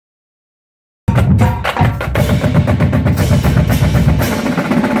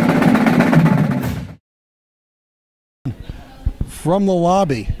from the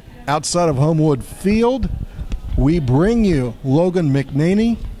lobby outside of Homewood Field, we bring you Logan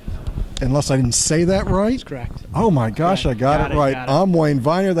McNaney. Unless I didn't say that right. That's correct. Oh, my gosh, I got it right. I'm Wayne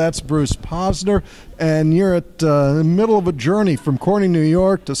Viner. That's Bruce Posner. And you're at the middle of a journey from Corning, New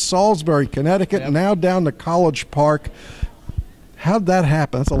York to Salisbury, Connecticut, now down to College Park. How'd that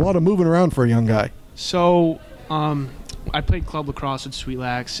happen? That's a lot of moving around for a young guy. So I played club lacrosse at Sweet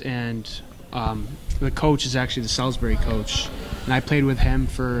Lax, and the coach is actually the Salisbury coach. And I played with him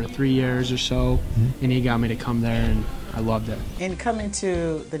for 3 years or so, and he got me to come there, and I loved it. In coming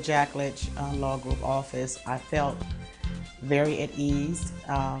to the Jack Litch Law Group office, I felt very at ease.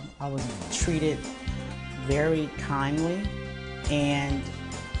 I was treated very kindly, and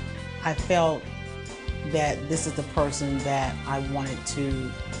I felt that this is the person that I wanted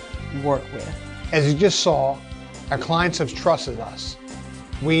to work with. As you just saw, our clients have trusted us.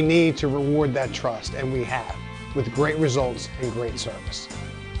 We need to reward that trust, and we have, with great results and great service.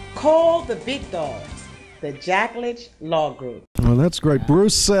 Call the big dogs. The Jack Litch Law Group. Well, that's great.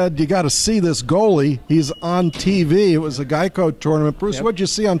 Bruce said you got to see this goalie. He's on TV. It was a Geico tournament. Bruce, what'd you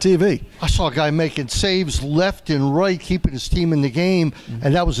see on TV? I saw a guy making saves left and right, keeping his team in the game,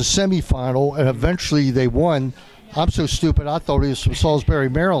 and that was a semifinal, and eventually they won. I'm so stupid, I thought he was from Salisbury,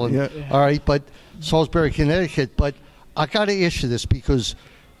 Maryland. All right, but Salisbury, Connecticut. But I got to issue this because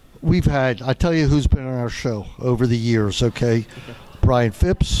we've had, I tell you who's been on our show over the years, okay? Brian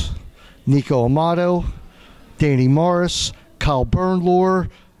Phipps, Nico Amato, Danny Morris, Kyle Bernlohr,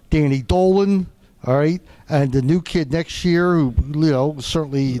 Danny Dolan, all right, and the new kid next year who,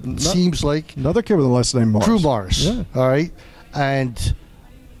 certainly seems like another kid with a last name Morris. Drew Morris, all right, and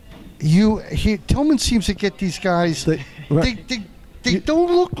Tillman seems to get these guys. They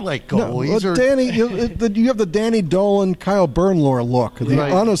don't look like goalies. No, Danny, you have the Danny Dolan, Kyle Bernlohr look, the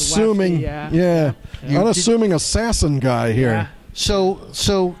unassuming, unassuming assassin guy here. Yeah.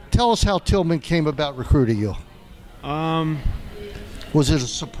 So tell us how Tillman came about recruiting you. Was it a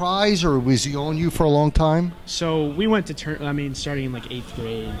surprise, or was he on you for a long time? So we went to starting in like 8th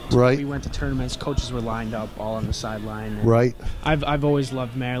grade. Right. We went to tournaments. Coaches were lined up all on the sideline. Right. I've always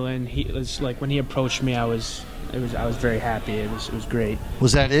loved Maryland. It was like when he approached me, I was very happy. It was great.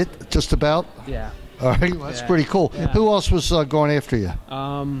 Was that it? Just about? Yeah. All right. Well, that's pretty cool. Yeah. Who else was going after you?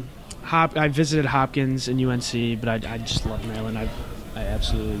 I visited Hopkins and UNC, but I just love Maryland. I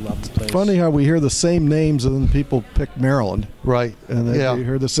absolutely love the place. Funny how we hear the same names and then people pick Maryland. Right. And then you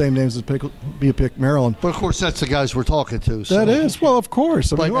hear the same names as pick Maryland. But, of course, that's the guys we're talking to. So. That is. Well, of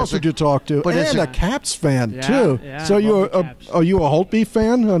course. I mean, who else did you talk to? And a Caps fan, too. Yeah, so are you a Holtby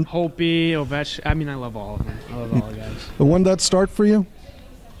fan? Holtby, Ovechkin. I mean, I love all of them. I love all the guys. When did that start for you?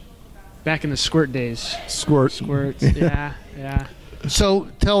 Back in the Squirt days. Squirts, yeah. So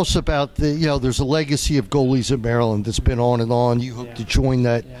tell us about there's a legacy of goalies in Maryland that's been on and on. You hope to join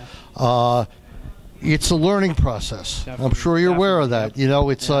that. Yeah. It's a learning process. Definitely, I'm sure you're aware of that.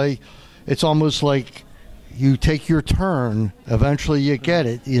 Yep. It's almost like you take your turn. Eventually you get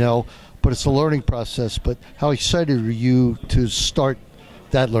it, but it's a learning process. But how excited are you to start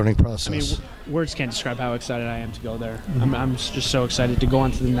that learning process? I mean, words can't describe how excited I am to go there. I'm just so excited to go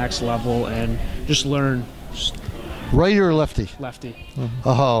on to the next level and just learn. Righty or lefty? Lefty.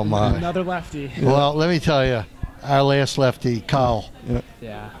 Oh, my. Another lefty. Well, let me tell you, our last lefty, Kyle.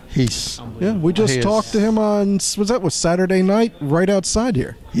 Yeah. We just talked to him on, was Saturday night right outside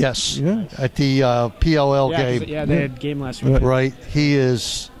here? Yes. Yeah. At the PLL game. Yeah, they had a game last week. Right. He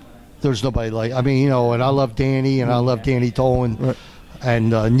is, there's nobody like, and I love Danny, and I love Danny Dolan. Right.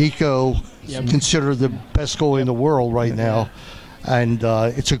 And Nico, considered the best goalie in the world right now. And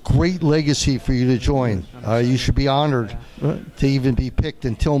it's a great legacy for you to join. You should be honored to even be picked,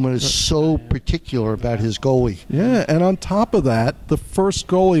 and Tillman is so particular about his goalie. Yeah, and on top of that, the first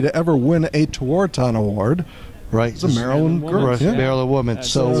goalie to ever win a Tewaaraton Award. Right. It's a Maryland girl. Right. Yeah. Maryland woman.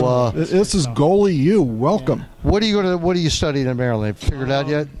 So this is Goalie U. Welcome. What are you studying in Maryland? Figured out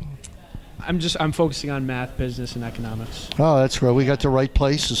yet? I'm focusing on math, business, and economics. Oh, that's great. We got the right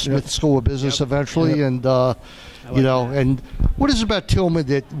place, the Smith School of Business eventually, and and what is it about Tillman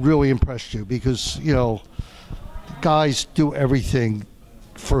that really impressed you? Because guys do everything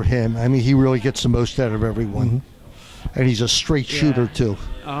for him. I mean, he really gets the most out of everyone, and he's a straight shooter too.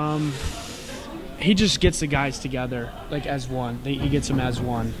 He just gets the guys together like as one. He gets them as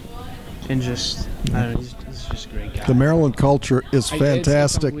one, and just he's just a great guy. The Maryland culture is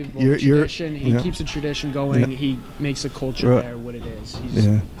fantastic. He keeps the tradition going. Yeah. He makes the culture there what it is.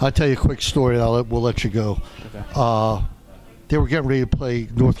 I'll tell you a quick story, and we'll let you go. Okay. They were getting ready to play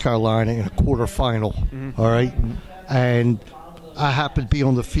North Carolina in a quarterfinal, all right? And I happened to be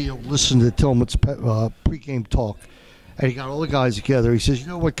on the field listening to Tillman's pregame talk, And he got all the guys together. He says, "You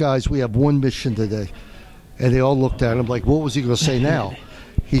know what, guys? We have one mission today." And they all looked at him like, what was he going to say now?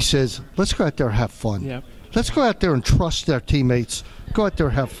 He says, "Let's go out there and have fun. Yep. Let's go out there and trust our teammates. Go out there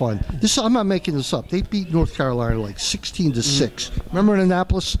and have fun." I'm not making this up. They beat North Carolina like 16-6. Remember in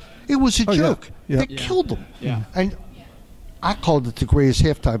Annapolis? It was a joke. Yeah. They killed them. Yeah. And I called it the greatest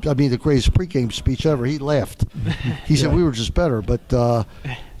the greatest pregame speech ever. He laughed. He said, "We were just better." But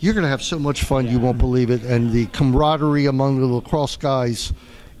you're going to have so much fun, you won't believe it. And the camaraderie among the lacrosse guys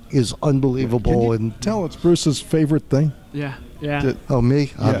is unbelievable. Can you tell it's Bruce's favorite thing? Yeah. Yeah. Oh,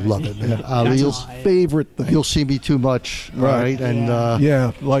 me? I love it, man. That's favorite thing. You'll see me too much, right? And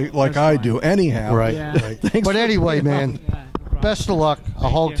like I do. Anyhow, right. Yeah. Right. But anyway, man, best of luck. I'll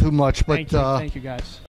hold too much, but Thank you guys.